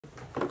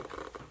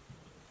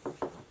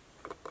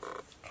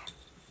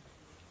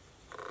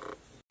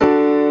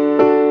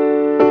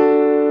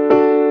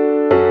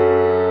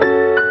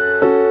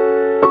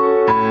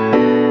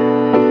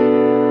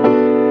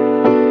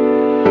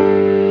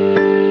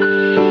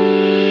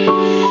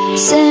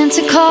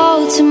Santa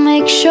called to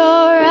make sure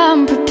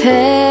I'm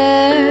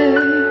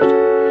prepared.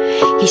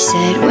 He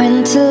said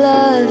winter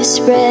love is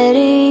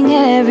spreading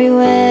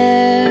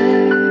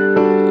everywhere.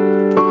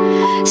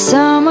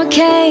 Summer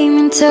came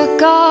and took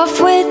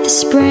off with the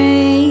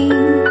spring,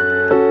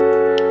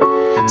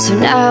 so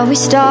now we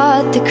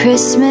start the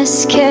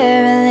Christmas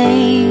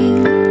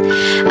caroling.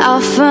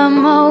 I'll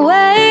find my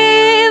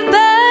way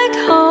back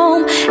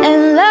home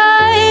and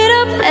light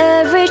up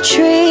every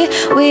tree.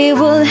 We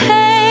will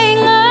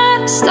hang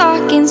our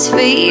stockings for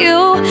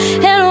you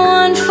and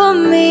one for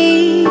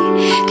me,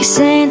 'cause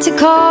Santa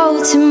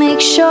called to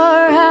make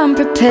sure I'm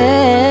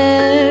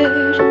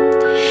prepared.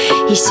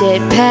 He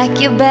said pack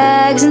your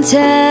bags and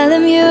tell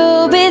him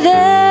you'll be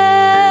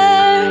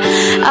there.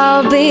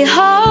 I'll be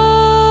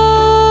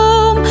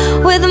home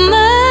with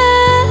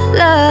my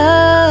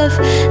love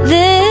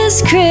this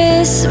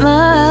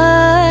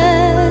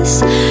Christmas.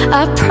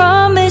 I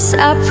promise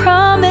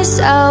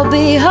I'll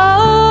be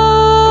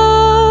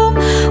home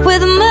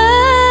with my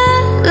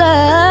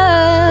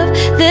love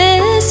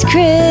this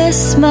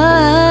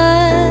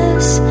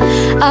Christmas.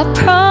 I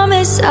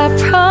promise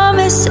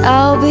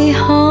I'll be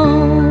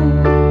home.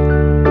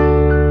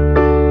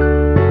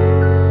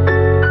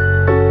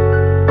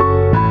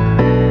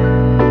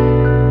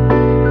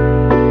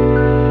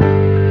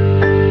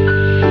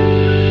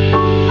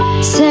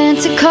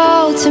 Santa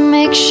called to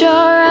make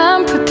sure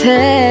I'm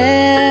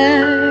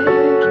prepared.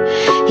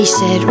 He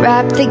said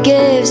wrap the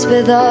gifts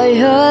with all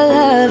your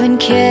love and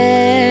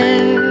care.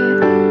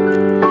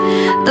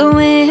 The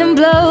wind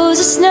blows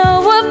the snow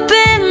up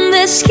in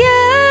the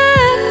sky,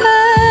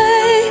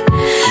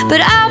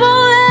 but I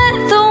won't let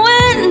the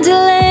wind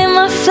delay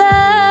my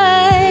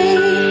flight.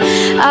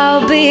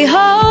 I'll be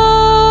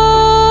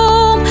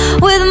home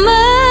with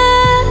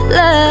my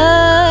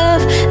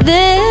love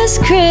this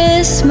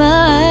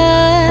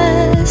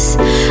Christmas.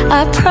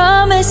 I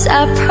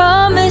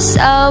promise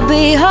I'll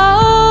be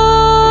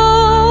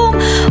home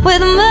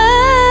with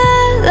my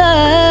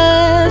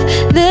love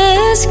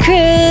this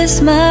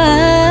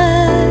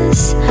Christmas.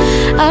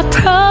 I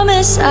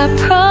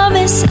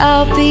promise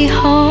I'll be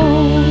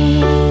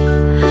home.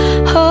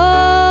 Oh,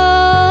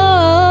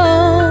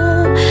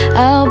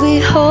 I'll be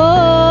home.